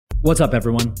What's up,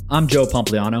 everyone? I'm Joe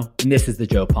Pompliano, and this is the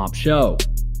Joe Pomp Show.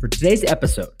 For today's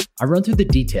episode, I run through the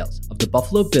details of the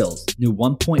Buffalo Bills' new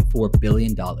 $1.4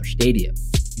 billion stadium,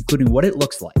 including what it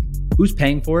looks like, who's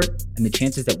paying for it, and the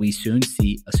chances that we soon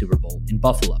see a Super Bowl in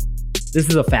Buffalo. This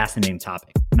is a fascinating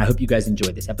topic, and I hope you guys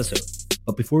enjoyed this episode.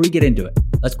 But before we get into it,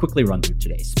 let's quickly run through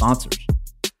today's sponsors.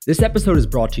 This episode is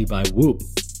brought to you by Whoop.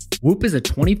 Whoop is a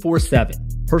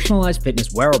 24/7 personalized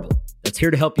fitness wearable that's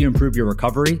here to help you improve your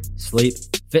recovery, sleep,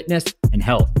 fitness, and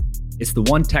health. It's the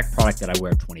one tech product that I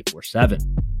wear 24/7.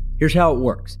 Here's how it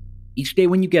works. Each day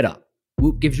when you get up,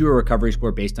 Whoop gives you a recovery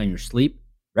score based on your sleep,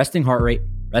 resting heart rate,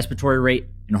 respiratory rate,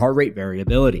 and heart rate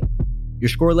variability. Your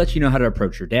score lets you know how to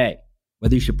approach your day,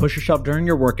 whether you should push yourself during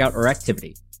your workout or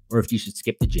activity, or if you should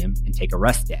skip the gym and take a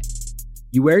rest day.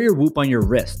 You wear your Whoop on your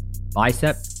wrist,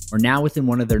 bicep, or now within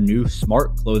one of their new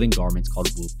smart clothing garments called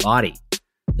Whoop Body.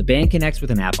 The band connects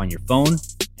with an app on your phone,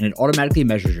 and it automatically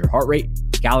measures your heart rate,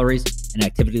 calories, and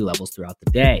activity levels throughout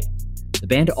the day. The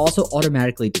band also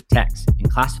automatically detects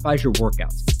and classifies your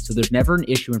workouts, so there's never an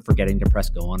issue in forgetting to press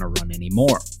go on a run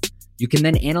anymore. You can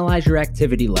then analyze your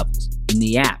activity levels in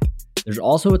the app. There's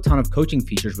also a ton of coaching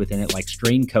features within it like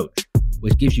Strain Coach,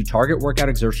 which gives you target workout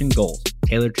exertion goals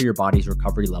tailored to your body's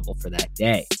recovery level for that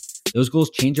day. Those goals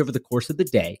change over the course of the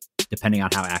day, depending on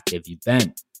how active you've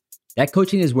been. That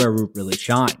coaching is where Whoop really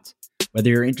shines. Whether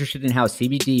you're interested in how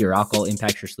CBD or alcohol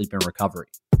impacts your sleep and recovery,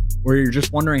 or you're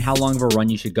just wondering how long of a run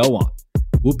you should go on,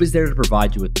 Whoop is there to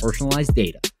provide you with personalized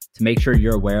data to make sure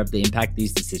you're aware of the impact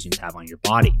these decisions have on your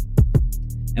body.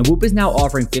 And Whoop is now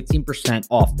offering 15%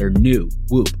 off their new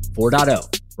Whoop 4.0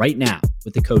 right now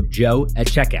with the code JOE at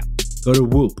checkout. Go to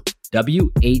Whoop,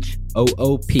 WHOOP.com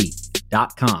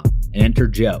and enter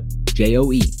Joe,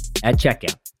 J-O-E, at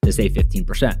checkout to save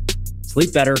 15%.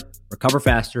 Sleep better, recover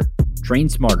faster, train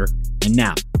smarter, and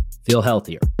now feel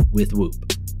healthier with Whoop.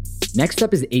 Next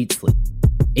up is 8 Sleep.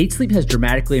 8 Sleep has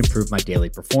dramatically improved my daily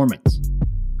performance.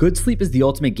 Good sleep is the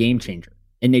ultimate game changer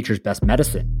and nature's best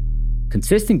medicine.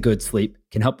 Consistent good sleep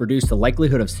can help reduce the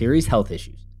likelihood of serious health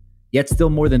issues. Yet still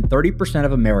more than 30%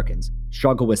 of Americans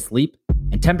struggle with sleep,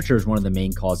 and temperature is one of the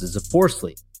main causes of poor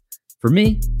sleep. For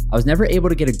me, I was never able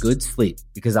to get a good sleep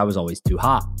because I was always too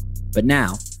hot. But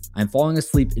now, I'm falling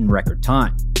asleep in record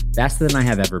time, faster than I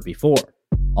have ever before,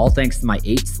 all thanks to my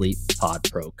 8 Sleep Pod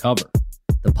Pro cover.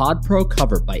 The Pod Pro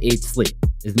cover by 8 Sleep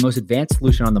is the most advanced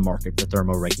solution on the market for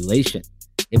thermoregulation.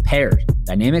 It pairs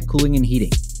dynamic cooling and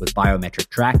heating with biometric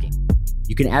tracking.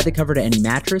 You can add the cover to any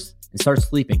mattress and start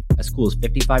sleeping as cool as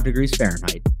 55 degrees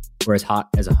Fahrenheit or as hot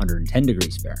as 110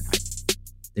 degrees Fahrenheit.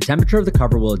 The temperature of the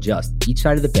cover will adjust each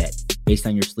side of the bed based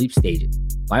on your sleep stages,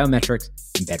 biometrics,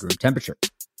 and bedroom temperature,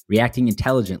 reacting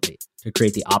intelligently to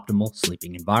create the optimal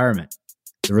sleeping environment.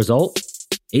 The result?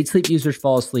 8 Sleep users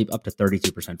fall asleep up to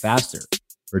 32% faster,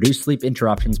 reduce sleep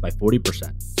interruptions by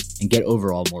 40%, and get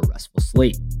overall more restful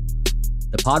sleep.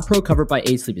 The Pod Pro cover by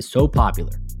 8 Sleep is so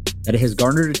popular that it has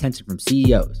garnered attention from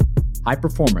CEOs, high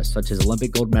performers such as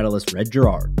Olympic gold medalist Red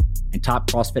Gerard, and top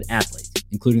CrossFit athletes,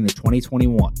 including the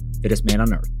 2021 fittest man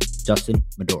on earth, Justin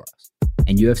Medeiros,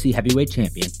 and UFC heavyweight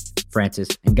champion Francis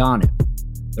Ngannou.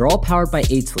 They're all powered by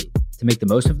 8 Sleep to make the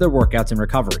most of their workouts and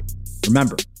recovery.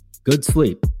 Remember, good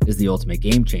sleep is the ultimate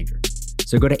game changer.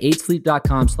 So go to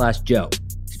 8sleep.com/Joe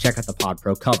to check out the Pod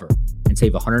Pro cover and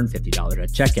save $150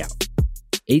 at checkout.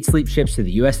 8 Sleep ships to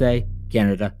the USA,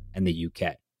 Canada, and the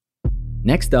UK.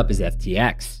 Next up is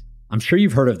FTX. I'm sure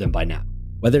you've heard of them by now,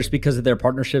 whether it's because of their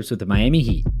partnerships with the Miami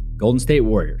Heat, Golden State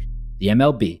Warriors, the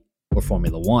MLB, or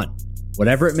Formula One.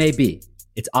 Whatever it may be,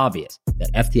 it's obvious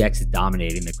that FTX is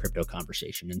dominating the crypto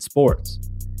conversation in sports.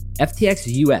 FTX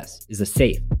US is a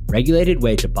safe, regulated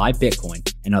way to buy Bitcoin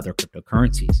and other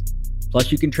cryptocurrencies.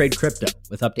 Plus, you can trade crypto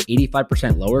with up to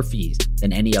 85% lower fees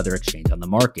than any other exchange on the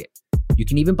market. You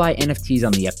can even buy NFTs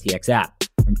on the FTX app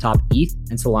from top ETH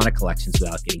and Solana collections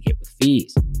without getting hit with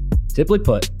fees. Simply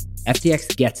put,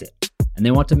 FTX gets it, and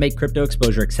they want to make crypto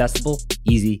exposure accessible,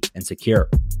 easy, and secure.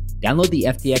 Download the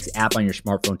FTX app on your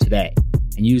smartphone today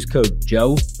and use code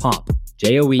JOEPOMP,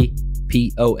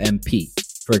 JOEPOMP,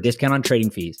 for a discount on trading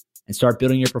fees and start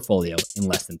building your portfolio in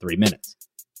less than 3 minutes.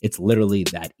 It's literally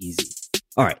that easy.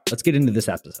 All right, let's get into this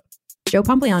episode. Joe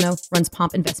Pompliano runs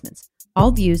Pomp Investments.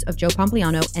 All views of Joe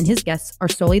Pompliano and his guests are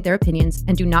solely their opinions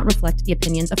and do not reflect the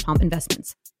opinions of Pomp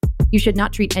Investments. You should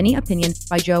not treat any opinion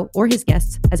by Joe or his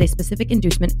guests as a specific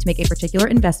inducement to make a particular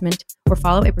investment or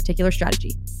follow a particular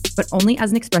strategy, but only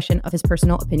as an expression of his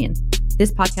personal opinion.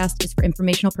 This podcast is for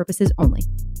informational purposes only.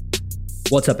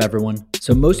 What's up, everyone?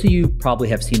 So most of you probably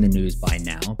have seen the news by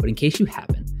now, but in case you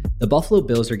haven't, the Buffalo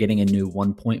Bills are getting a new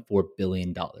 $1.4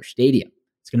 billion stadium.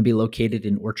 It's going to be located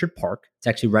in Orchard Park. It's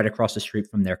actually right across the street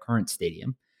from their current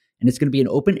stadium. And it's going to be an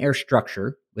open air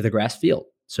structure with a grass field,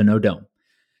 so no dome.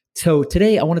 So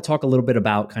today I want to talk a little bit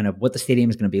about kind of what the stadium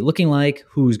is going to be looking like,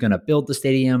 who's going to build the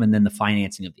stadium, and then the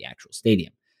financing of the actual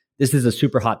stadium. This is a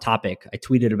super hot topic. I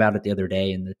tweeted about it the other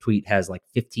day, and the tweet has like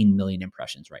 15 million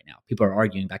impressions right now. People are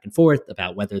arguing back and forth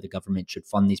about whether the government should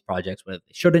fund these projects, whether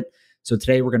they shouldn't. So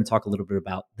today we're going to talk a little bit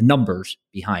about the numbers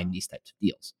behind these types of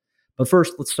deals. But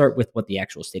first, let's start with what the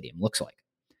actual stadium looks like.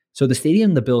 So the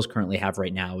stadium the Bills currently have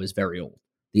right now is very old.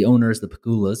 The owners, the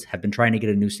Pagulas, have been trying to get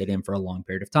a new stadium for a long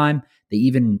period of time. They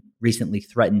even recently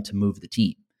threatened to move the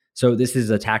team. So this is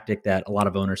a tactic that a lot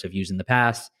of owners have used in the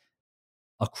past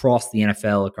across the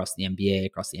NFL, across the NBA,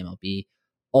 across the MLB,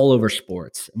 all over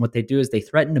sports. And what they do is they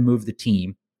threaten to move the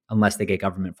team unless they get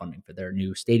government funding for their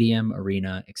new stadium,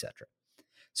 arena, etc.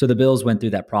 So the Bills went through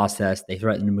that process. They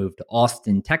threatened to move to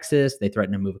Austin, Texas. They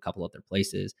threatened to move a couple other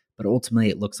places. But ultimately,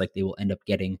 it looks like they will end up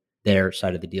getting their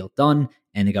side of the deal done,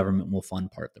 and the government will fund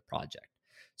part of the project.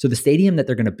 So the stadium that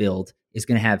they're going to build is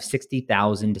going to have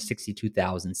 60,000 to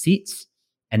 62,000 seats,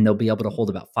 and they'll be able to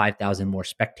hold about 5,000 more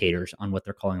spectators on what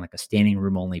they're calling like a standing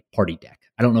room only party deck.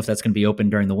 I don't know if that's going to be open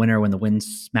during the winter when the wind's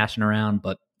smashing around,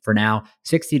 but for now,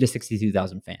 60 to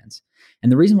 62,000 fans.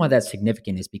 And the reason why that's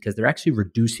significant is because they're actually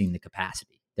reducing the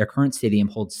capacity. Their current stadium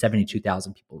holds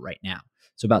 72,000 people right now.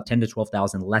 So about 10 to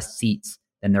 12,000 less seats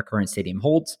than their current stadium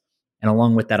holds. And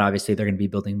along with that, obviously, they're going to be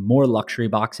building more luxury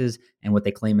boxes and what they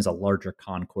claim is a larger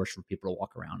concourse for people to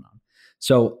walk around on.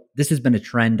 So this has been a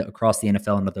trend across the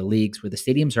NFL and other leagues where the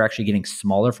stadiums are actually getting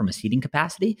smaller from a seating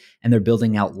capacity, and they're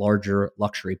building out larger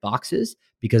luxury boxes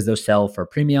because those sell for a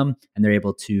premium and they're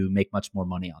able to make much more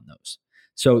money on those.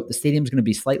 So the stadium is going to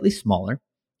be slightly smaller,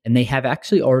 and they have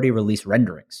actually already released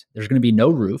renderings. There's going to be no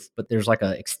roof, but there's like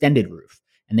an extended roof.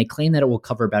 And they claim that it will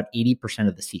cover about 80%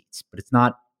 of the seats, but it's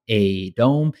not a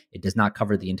dome. It does not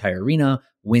cover the entire arena.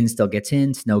 Wind still gets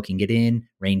in, snow can get in,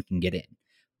 rain can get in.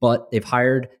 But they've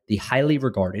hired the highly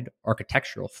regarded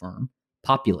architectural firm,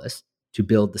 Populous, to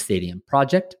build the stadium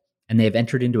project. And they have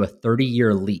entered into a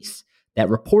 30-year lease that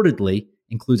reportedly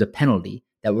includes a penalty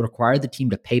that would require the team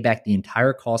to pay back the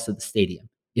entire cost of the stadium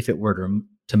if it were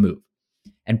to move.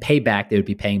 And pay back, they would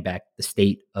be paying back the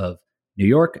state of New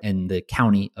York and the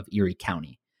county of Erie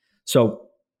County. So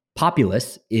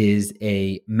Populous is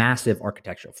a massive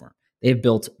architectural firm. They've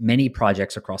built many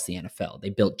projects across the NFL. They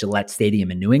built Gillette Stadium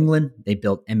in New England. They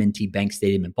built M&T Bank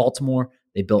Stadium in Baltimore.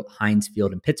 They built Heinz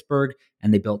Field in Pittsburgh.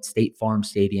 And they built State Farm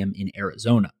Stadium in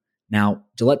Arizona. Now,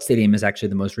 Gillette Stadium is actually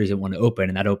the most recent one to open,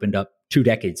 and that opened up 2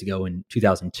 decades ago in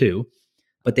 2002.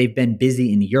 But they've been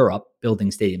busy in Europe building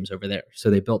stadiums over there. So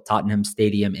they built Tottenham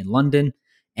Stadium in London,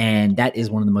 and that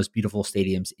is one of the most beautiful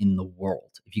stadiums in the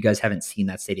world. If you guys haven't seen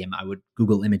that stadium, I would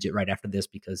Google image it right after this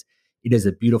because it is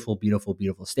a beautiful, beautiful,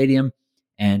 beautiful stadium.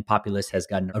 And Populous has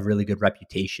gotten a really good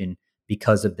reputation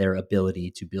because of their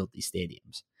ability to build these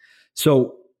stadiums.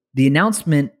 So the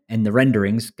announcement and the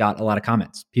renderings got a lot of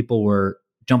comments. People were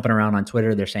jumping around on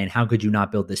Twitter. They're saying, how could you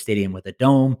not build this stadium with a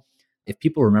dome? If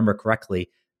people remember correctly,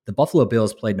 the Buffalo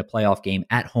Bills played in a playoff game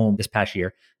at home this past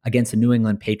year against the New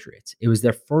England Patriots. It was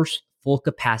their first full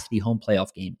capacity home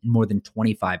playoff game in more than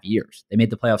 25 years. They made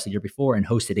the playoffs the year before and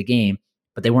hosted a game,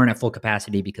 but they weren't at full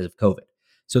capacity because of COVID.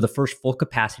 So the first full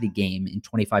capacity game in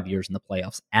 25 years in the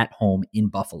playoffs at home in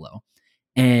Buffalo.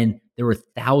 And there were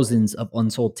thousands of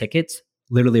unsold tickets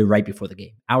literally right before the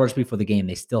game. Hours before the game,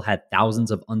 they still had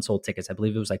thousands of unsold tickets. I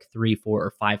believe it was like 3, 4,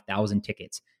 or 5,000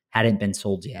 tickets hadn't been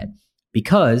sold yet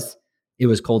because it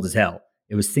was cold as hell.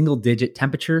 It was single digit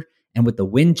temperature. And with the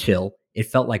wind chill, it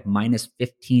felt like minus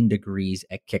 15 degrees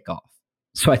at kickoff.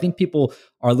 So I think people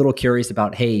are a little curious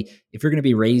about, hey, if you're going to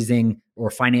be raising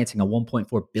or financing a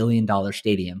 $1.4 billion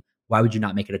stadium, why would you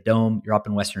not make it a dome? You're up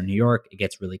in Western New York. It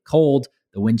gets really cold.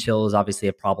 The wind chill is obviously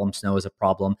a problem. Snow is a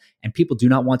problem. And people do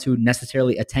not want to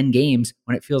necessarily attend games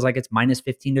when it feels like it's minus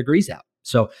 15 degrees out.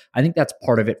 So I think that's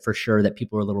part of it for sure that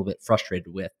people are a little bit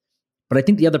frustrated with. But I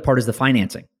think the other part is the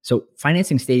financing. So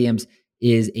financing stadiums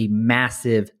is a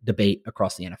massive debate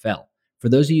across the NFL. For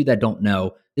those of you that don't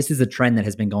know, this is a trend that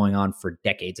has been going on for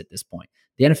decades at this point.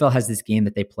 The NFL has this game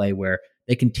that they play where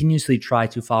they continuously try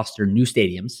to foster new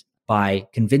stadiums by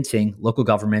convincing local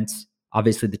governments.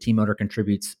 Obviously, the team owner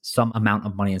contributes some amount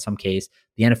of money in some case.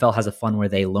 The NFL has a fund where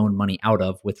they loan money out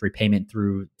of with repayment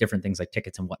through different things like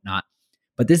tickets and whatnot.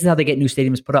 But this is how they get new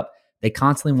stadiums put up. They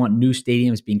constantly want new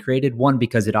stadiums being created. One,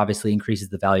 because it obviously increases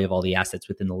the value of all the assets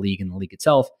within the league and the league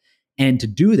itself. And to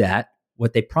do that,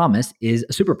 what they promise is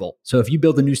a Super Bowl. So if you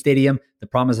build a new stadium, the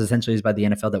promise essentially is by the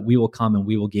NFL that we will come and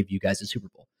we will give you guys a Super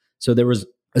Bowl. So there was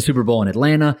a Super Bowl in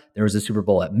Atlanta. There was a Super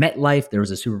Bowl at MetLife. There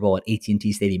was a Super Bowl at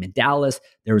AT&T Stadium in Dallas.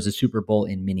 There was a Super Bowl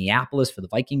in Minneapolis for the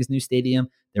Vikings' new stadium.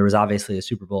 There was obviously a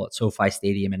Super Bowl at SoFi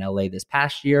Stadium in LA this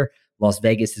past year. Las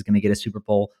Vegas is going to get a Super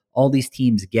Bowl. All these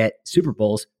teams get Super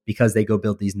Bowls because they go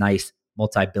build these nice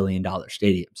multi-billion-dollar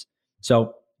stadiums.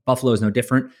 So Buffalo is no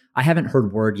different. I haven't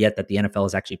heard word yet that the NFL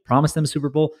has actually promised them a Super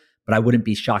Bowl, but I wouldn't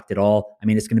be shocked at all. I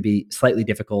mean, it's going to be slightly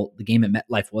difficult. The game at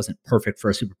MetLife wasn't perfect for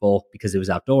a Super Bowl because it was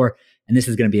outdoor, and this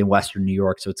is going to be in Western New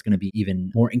York, so it's going to be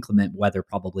even more inclement weather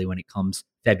probably when it comes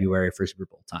February for Super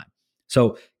Bowl time.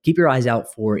 So keep your eyes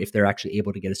out for if they're actually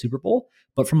able to get a Super Bowl.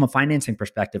 But from a financing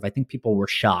perspective, I think people were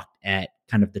shocked at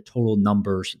kind of the total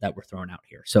numbers that were thrown out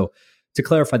here. So to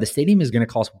clarify, the stadium is going to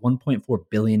cost $1.4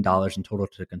 billion in total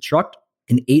to construct.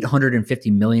 And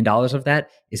 $850 million of that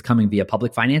is coming via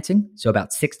public financing. So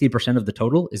about 60% of the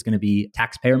total is going to be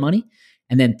taxpayer money.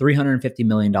 And then $350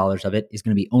 million of it is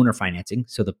going to be owner financing.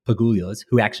 So the Pagulias,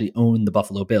 who actually own the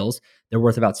Buffalo Bills, they're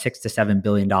worth about $6 to $7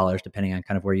 billion, depending on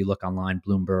kind of where you look online,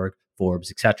 Bloomberg,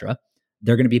 Forbes, etc.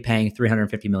 They're going to be paying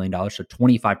 $350 million, so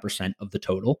 25% of the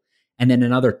total. And then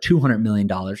another $200 million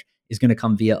is going to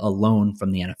come via a loan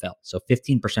from the NFL. So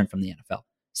 15% from the NFL.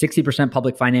 60%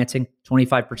 public financing,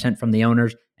 25% from the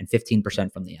owners, and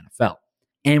 15% from the NFL.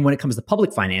 And when it comes to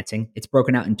public financing, it's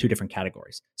broken out in two different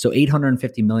categories. So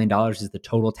 $850 million is the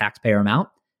total taxpayer amount.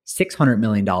 $600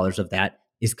 million of that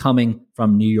is coming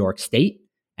from New York State.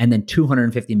 And then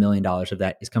 $250 million of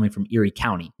that is coming from Erie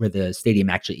County, where the stadium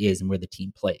actually is and where the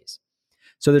team plays.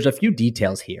 So there's a few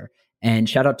details here. And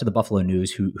shout out to the Buffalo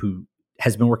News, who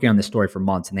has been working on this story for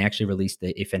months. And they actually released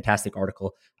a fantastic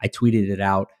article. I tweeted it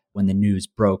out when the news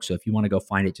broke. So if you want to go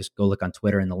find it, just go look on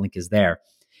Twitter and the link is there.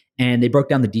 And they broke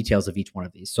down the details of each one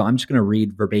of these. So I'm just going to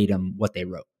read verbatim what they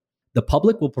wrote. The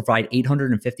public will provide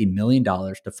 $850 million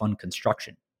to fund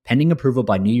construction, pending approval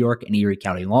by New York and Erie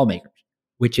County lawmakers,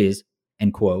 which is,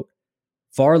 end quote,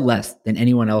 far less than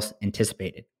anyone else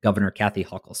anticipated, Governor Kathy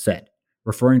Hochul said,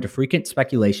 referring to frequent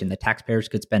speculation that taxpayers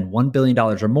could spend $1 billion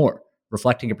or more,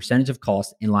 reflecting a percentage of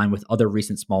costs in line with other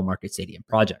recent small market stadium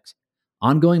projects.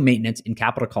 Ongoing maintenance and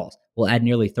capital costs will add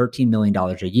nearly $13 million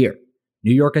a year.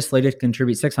 New York is slated to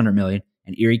contribute $600 million,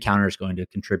 and Erie County is going to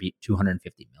contribute $250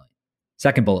 million.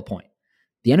 Second bullet point.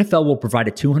 The NFL will provide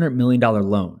a $200 million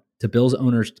loan to Bills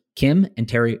owners Kim and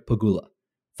Terry Pegula,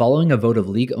 following a vote of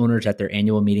league owners at their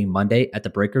annual meeting Monday at the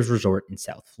Breakers Resort in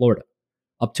South Florida.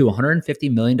 Up to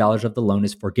 $150 million of the loan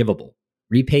is forgivable,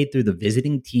 repaid through the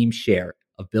visiting team's share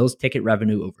of Bills ticket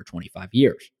revenue over 25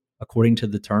 years, according to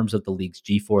the terms of the league's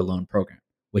G4 loan program,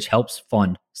 which helps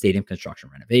fund stadium construction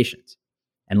renovations.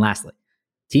 And lastly,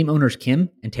 team owners Kim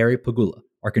and Terry Pegula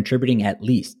are contributing at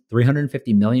least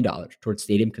 $350 million towards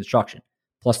stadium construction,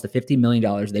 plus the $50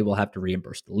 million they will have to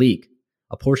reimburse the league.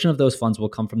 A portion of those funds will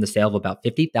come from the sale of about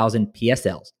 50,000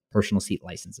 PSLs, personal seat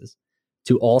licenses,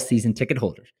 to all season ticket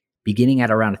holders, beginning at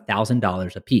around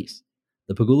 $1,000 apiece.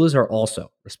 The Pagulas are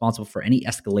also responsible for any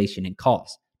escalation in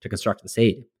costs to construct the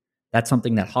stadium. That's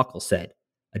something that Hochul said,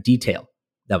 a detail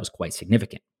that was quite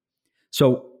significant.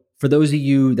 So for those of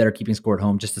you that are keeping score at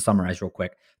home, just to summarize real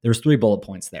quick, there's 3 bullet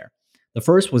points there. The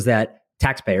first was that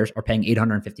taxpayers are paying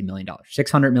 $850 million.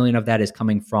 $600 million of that is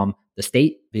coming from the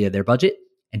state via their budget,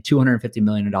 and $250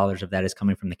 million of that is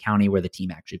coming from the county where the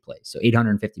team actually plays. So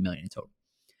 $850 million in total.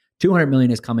 $200 million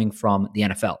is coming from the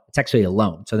NFL. It's actually a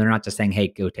loan. So they're not just saying, hey,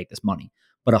 go take this money.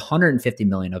 But $150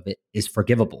 million of it is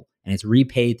forgivable, and it's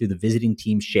repaid through the visiting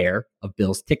team's share of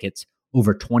Bills tickets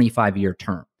over a 25-year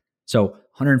term. So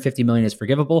 $150 million is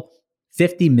forgivable.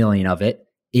 $50 million of it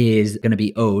is going to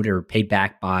be owed or paid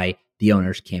back by the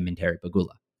owners, Kim and Terry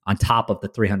Pegula, on top of the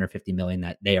 $350 million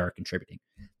that they are contributing.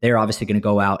 They're obviously going to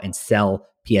go out and sell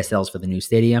PSLs for the new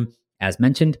stadium. As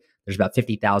mentioned, there's about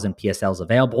 50,000 PSLs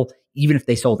available. Even if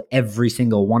they sold every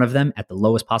single one of them at the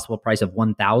lowest possible price of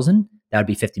 $1,000, that would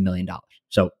be $50 million.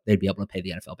 So they'd be able to pay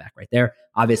the NFL back right there.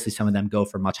 Obviously, some of them go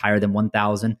for much higher than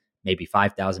 $1,000, maybe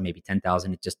 $5,000, maybe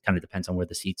 $10,000. It just kind of depends on where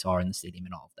the seats are in the stadium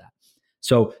and all of that.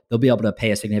 So they'll be able to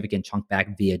pay a significant chunk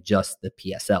back via just the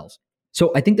PSLs.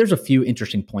 So I think there's a few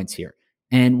interesting points here.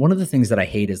 And one of the things that I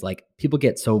hate is like people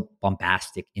get so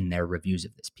bombastic in their reviews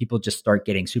of this. People just start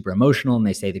getting super emotional and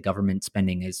they say the government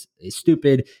spending is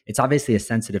stupid. It's obviously a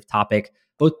sensitive topic,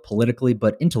 both politically,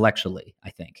 but intellectually, I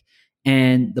think.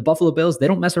 And the Buffalo Bills, they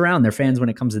don't mess around. They're fans when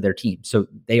it comes to their team. So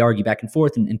they argue back and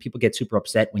forth, and people get super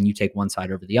upset when you take one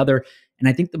side over the other. And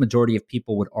I think the majority of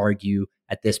people would argue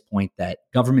at this point that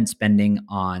government spending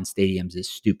on stadiums is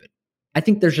stupid. I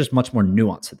think there's just much more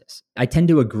nuance to this. I tend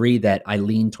to agree that I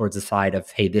lean towards the side of,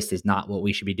 hey, this is not what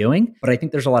we should be doing. But I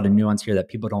think there's a lot of nuance here that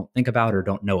people don't think about or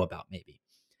don't know about maybe.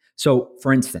 So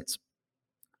for instance,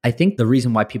 I think the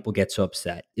reason why people get so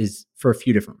upset is for a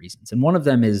few different reasons. And one of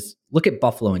them is look at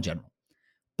Buffalo in general.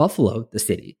 Buffalo, the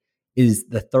city, is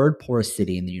the third poorest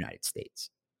city in the United States.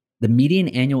 The median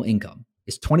annual income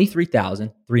is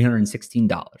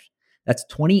 $23,316. That's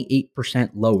 28%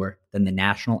 lower than the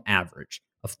national average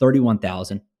of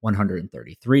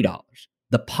 $31,133.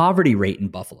 The poverty rate in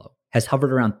Buffalo has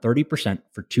hovered around 30%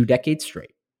 for 2 decades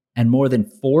straight, and more than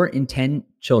 4 in 10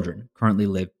 children currently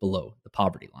live below the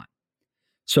poverty line.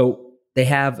 So they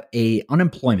have an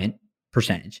unemployment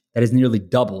percentage that is nearly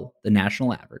double the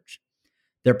national average.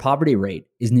 Their poverty rate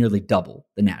is nearly double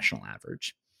the national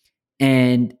average.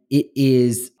 And it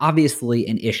is obviously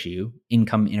an issue.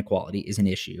 Income inequality is an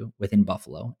issue within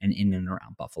Buffalo and in and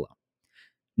around Buffalo.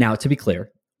 Now, to be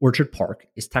clear, Orchard Park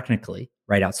is technically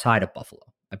right outside of Buffalo.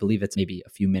 I believe it's maybe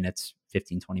a few minutes,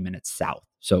 15, 20 minutes south.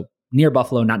 So near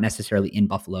Buffalo, not necessarily in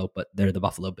Buffalo, but they're the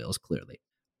Buffalo Bills clearly.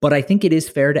 But I think it is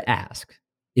fair to ask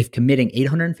if committing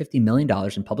 $850 million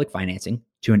in public financing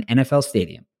to an NFL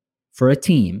stadium for a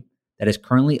team that is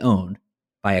currently owned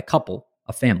by a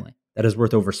family that is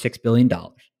worth over $6 billion,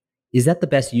 is that the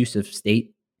best use of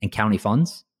state and county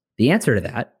funds? The answer to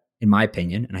that, in my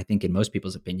opinion, and I think in most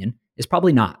people's opinion, is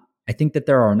probably not. I think that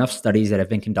there are enough studies that have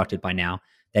been conducted by now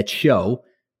that show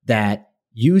that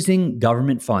using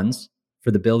government funds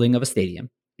for the building of a stadium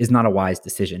is not a wise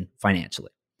decision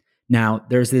financially. Now,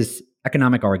 there's this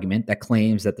economic argument that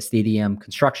claims that the stadium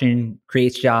construction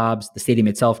creates jobs, the stadium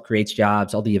itself creates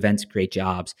jobs, all the events create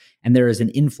jobs, and there is an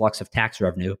influx of tax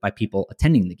revenue by people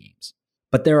attending the games.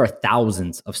 But there are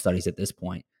thousands of studies at this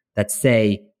point that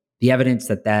say the evidence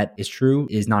that that is true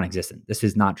is non-existent. This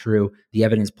is not true. The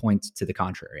evidence points to the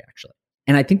contrary, actually.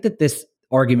 And I think that this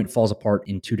argument falls apart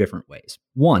in 2 different ways.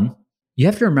 One, you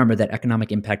have to remember that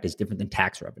economic impact is different than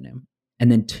tax revenue.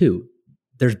 And then 2,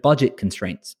 there's budget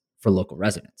constraints for local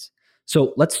residents.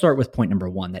 So let's start with point number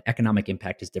 1, that economic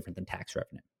impact is different than tax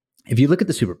revenue. If you look at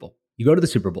the Super Bowl, you go to the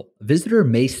Super Bowl, a visitor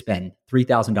may spend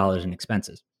 $3,000 in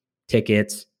expenses,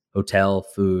 tickets, hotel,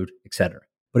 food, etc.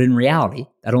 But in reality,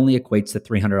 that only equates to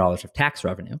 $300 of tax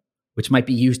revenue, which might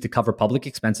be used to cover public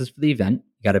expenses for the event.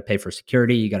 You got to pay for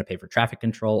security, you got to pay for traffic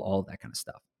control, all of that kind of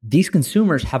stuff. These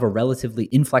consumers have a relatively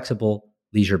inflexible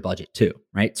leisure budget too,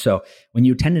 right? So when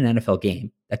you attend an NFL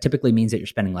game, that typically means that you're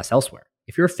spending less elsewhere.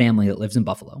 If you're a family that lives in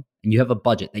Buffalo and you have a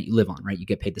budget that you live on, right? You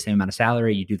get paid the same amount of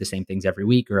salary, you do the same things every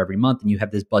week or every month, and you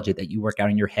have this budget that you work out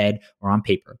in your head or on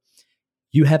paper.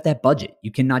 You have that budget.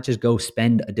 You cannot just go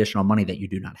spend additional money that you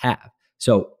do not have.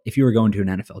 So if you were going to an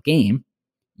NFL game,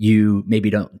 you maybe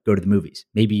don't go to the movies.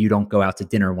 Maybe you don't go out to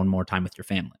dinner one more time with your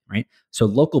family, right? So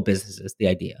local businesses, the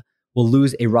idea, will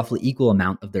lose a roughly equal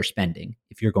amount of their spending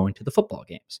if you're going to the football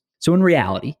games. So in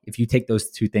reality, if you take those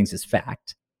 2 things as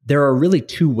fact, there are really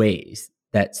 2 ways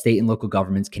that state and local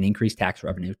governments can increase tax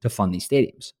revenue to fund these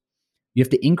stadiums. You have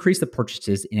to increase the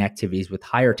purchases in activities with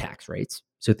higher tax rates,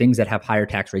 so things that have higher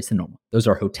tax rates than normal. Those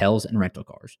are hotels and rental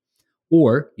cars.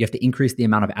 Or you have to increase the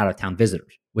amount of out-of-town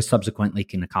visitors, which subsequently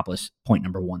can accomplish point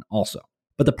number 1 also.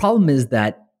 But the problem is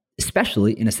that,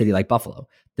 especially in a city like Buffalo,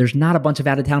 there's not a bunch of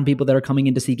out-of-town people that are coming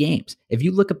in to see games. If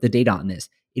you look up the data on this,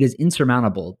 it is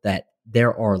insurmountable that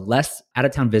there are less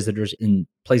out-of-town visitors in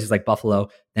places like Buffalo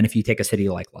than if you take a city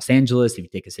like Los Angeles, if you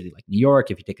take a city like New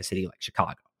York, if you take a city like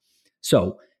Chicago.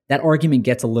 So that argument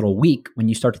gets a little weak when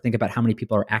you start to think about how many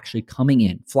people are actually coming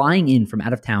in, flying in from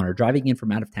out of town or driving in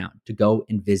from out of town to go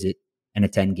and visit and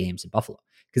attend games in Buffalo.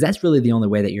 Because that's really the only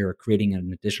way that you're creating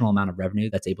an additional amount of revenue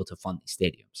that's able to fund these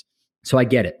stadiums. So I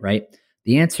get it, right?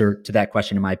 The answer to that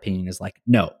question, in my opinion, is like,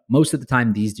 no, most of the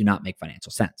time, these do not make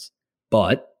financial sense.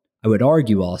 But I would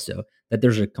argue also that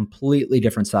there's a completely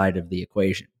different side of the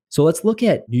equation. So let's look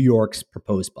at New York's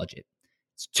proposed budget.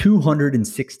 It's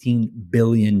 $216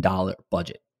 billion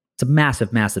budget. It's a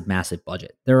massive, massive, massive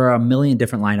budget. There are a million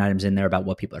different line items in there about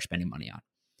what people are spending money on.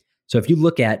 So if you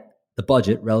look at the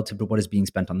budget relative to what is being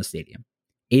spent on the stadium,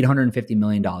 $850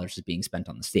 million is being spent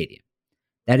on the stadium.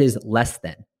 That is less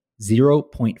than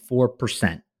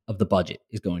 0.4% of the budget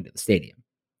is going to the stadium,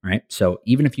 right? So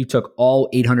even if you took all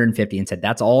 850 and said,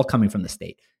 that's all coming from the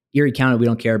state, Erie County, we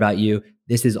don't care about you.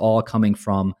 This is all coming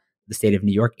from the state of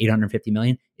New York, 850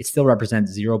 million. It still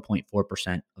represents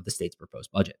 0.4% of the state's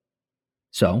proposed budget.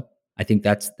 So I think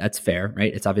that's fair,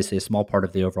 right? It's obviously a small part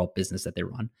of the overall business that they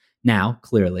run. Now,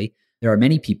 clearly, there are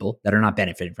many people that are not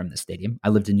benefiting from this stadium. I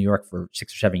lived in New York for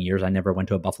 6 or 7 years. I never went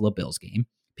to a Buffalo Bills game.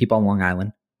 People on Long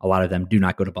Island, a lot of them do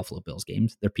not go to Buffalo Bills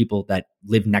games. They're people that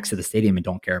live next to the stadium and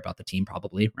don't care about the team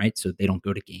probably, right? So they don't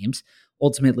go to games.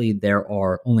 Ultimately, there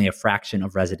are only a fraction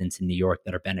of residents in New York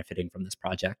that are benefiting from this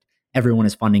project. Everyone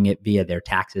is funding it via their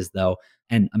taxes though,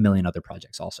 and a million other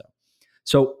projects also.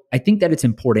 So I think that it's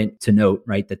important to note,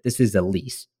 right, that this is a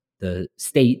lease. The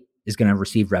state is going to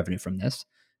receive revenue from this.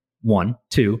 One.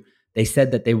 Two, they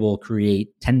said that they will create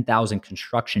 10,000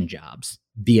 construction jobs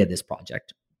via this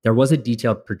project. There was a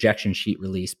detailed projection sheet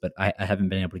released, but I haven't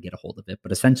been able to get a hold of it.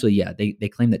 But essentially, yeah, they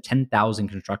claim that 10,000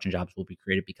 construction jobs will be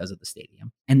created because of the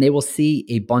stadium. And they will see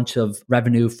a bunch of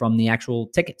revenue from the actual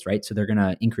tickets, right? So they're going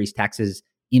to increase taxes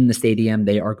in the stadium.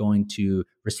 They are going to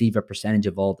receive a percentage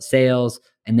of all the sales.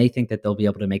 And they think that they'll be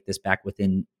able to make this back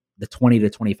within the 20 to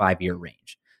 25 year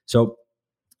range. So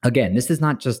again, this is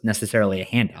not just necessarily a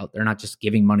handout. They're not just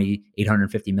giving money,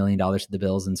 $850 million to the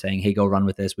Bills and saying, hey, go run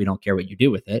with this. We don't care what you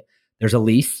do with it. There's a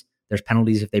lease. There's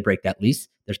penalties if they break that lease.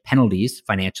 There's penalties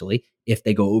financially if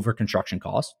they go over construction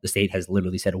costs. The state has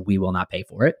literally said, we will not pay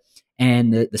for it.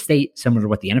 And the state, similar to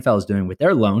what the NFL is doing with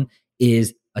their loan,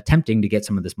 is attempting to get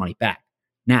some of this money back.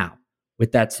 Now,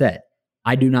 with that said,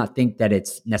 I do not think that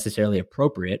it's necessarily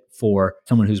appropriate for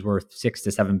someone who's worth $6 to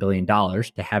 $7 billion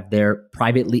to have their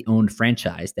privately owned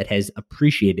franchise that has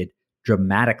appreciated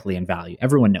dramatically in value.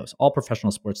 Everyone knows all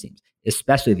professional sports teams,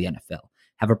 especially the NFL,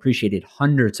 have appreciated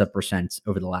hundreds of percents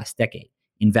over the last decade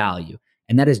in value.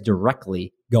 And that is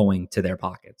directly going to their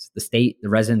pockets. The state, the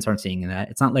residents aren't seeing that.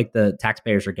 It's not like the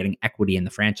taxpayers are getting equity in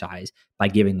the franchise by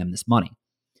giving them this money.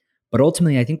 But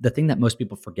ultimately, I think the thing that most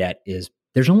people forget is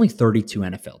there's only 32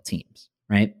 NFL teams,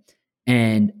 right?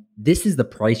 And this is the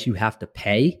price you have to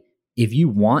pay if you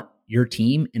want your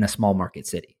team in a small market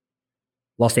city.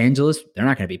 Los Angeles, they're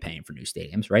not going to be paying for new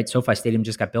stadiums, right? SoFi Stadium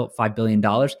just got built, $5 billion.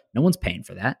 No one's paying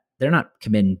for that. They're not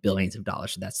committing billions of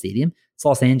dollars to that stadium. It's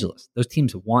Los Angeles. Those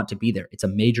teams want to be there. It's a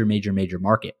major, major, major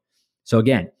market. So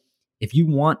again, if you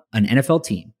want an NFL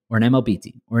team or an MLB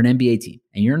team or an NBA team,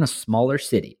 and you're in a smaller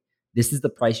city, this is the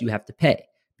price you have to pay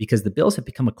because the Bills have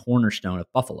become a cornerstone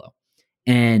of Buffalo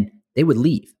and they would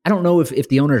leave. I don't know if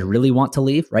the owners really want to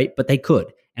leave, right? But they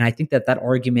could. And I think that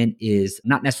argument is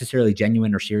not necessarily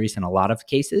genuine or serious in a lot of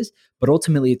cases, but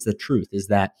ultimately it's the truth is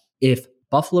that if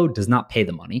Buffalo does not pay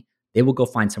the money, they will go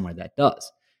find somewhere that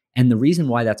does. And the reason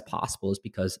why that's possible is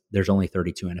because there's only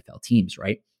 32 NFL teams,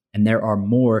 right? And there are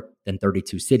more than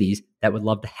 32 cities that would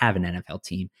love to have an NFL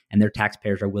team, and their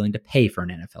taxpayers are willing to pay for an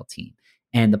NFL team.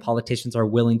 And the politicians are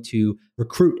willing to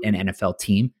recruit an NFL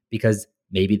team because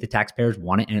maybe the taxpayers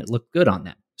want it and it looked good on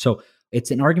them. So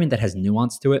it's an argument that has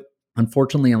nuance to it.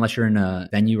 Unfortunately, unless you're in a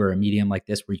venue or a medium like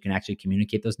this where you can actually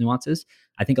communicate those nuances,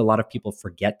 I think a lot of people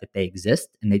forget that they exist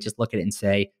and they just look at it and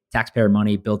say, taxpayer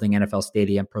money, building NFL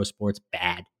stadium, pro sports,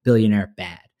 bad, billionaire,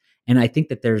 bad. And I think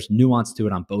that there's nuance to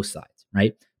it on both sides,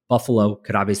 right? Buffalo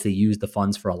could obviously use the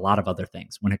funds for a lot of other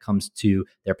things when it comes to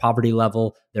their poverty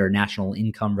level, their national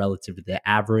income relative to the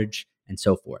average, and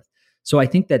so forth. So I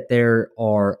think that there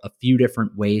are a few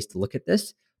different ways to look at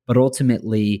this, but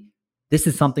ultimately, this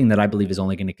is something that I believe is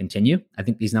only going to continue. I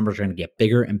think these numbers are going to get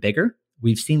bigger and bigger.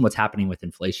 We've seen what's happening with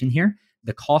inflation here.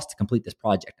 The cost to complete this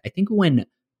project. I think when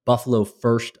Buffalo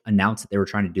first announced that they were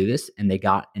trying to do this and they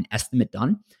got an estimate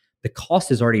done, the cost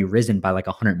has already risen by like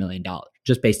 $100 million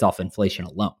just based off inflation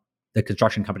alone. The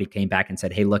construction company came back and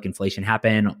said, hey, look, inflation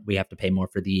happened. We have to pay more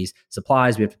for these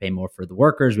supplies. We have to pay more for the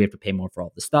workers. We have to pay more for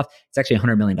all this stuff. It's actually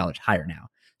 $100 million higher now.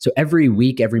 So every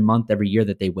week, every month, every year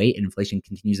that they wait and inflation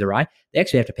continues to rise, they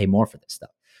actually have to pay more for this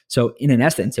stuff. So in an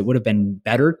essence, it would have been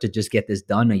better to just get this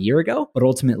done a year ago, but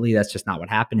ultimately that's just not what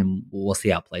happened and we'll see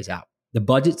how it plays out. The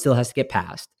budget still has to get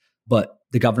passed, but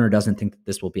the governor doesn't think that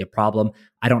this will be a problem.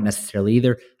 I don't necessarily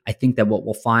either. I think that what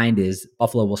we'll find is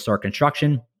Buffalo will start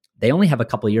construction. They only have a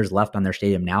couple of years left on their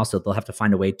stadium now, so they'll have to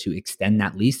find a way to extend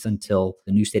that lease until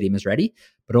the new stadium is ready.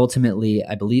 But ultimately,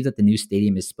 I believe that the new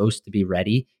stadium is supposed to be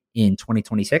ready in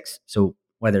 2026. So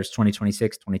whether it's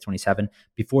 2026, 2027,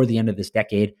 before the end of this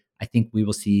decade, I think we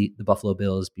will see the Buffalo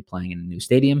Bills be playing in a new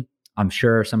stadium. I'm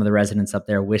sure some of the residents up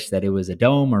there wish that it was a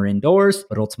dome or indoors,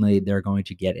 but ultimately they're going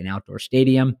to get an outdoor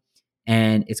stadium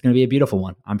and it's going to be a beautiful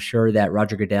one. I'm sure that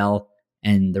Roger Goodell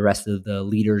and the rest of the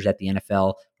leaders at the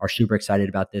NFL are super excited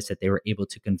about this, that they were able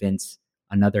to convince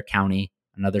another county,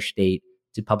 another state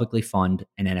to publicly fund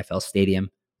an NFL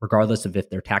stadium, regardless of if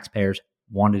their taxpayers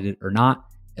wanted it or not.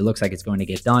 It looks like it's going to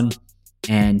get done.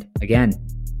 And again,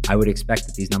 I would expect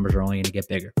that these numbers are only going to get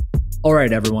bigger. All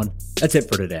right, everyone, that's it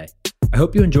for today. I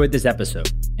hope you enjoyed this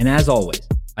episode. And as always,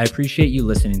 I appreciate you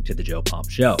listening to The Joe Pomp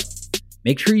Show.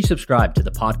 Make sure you subscribe to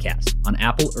the podcast on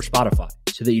Apple or Spotify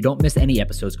so that you don't miss any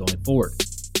episodes going forward.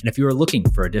 And if you are looking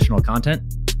for additional content,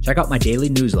 check out my daily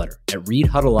newsletter at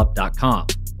readhuddleup.com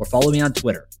or follow me on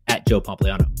Twitter at Joe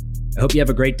Pompliano. I hope you have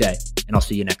a great day, and I'll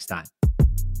see you next time.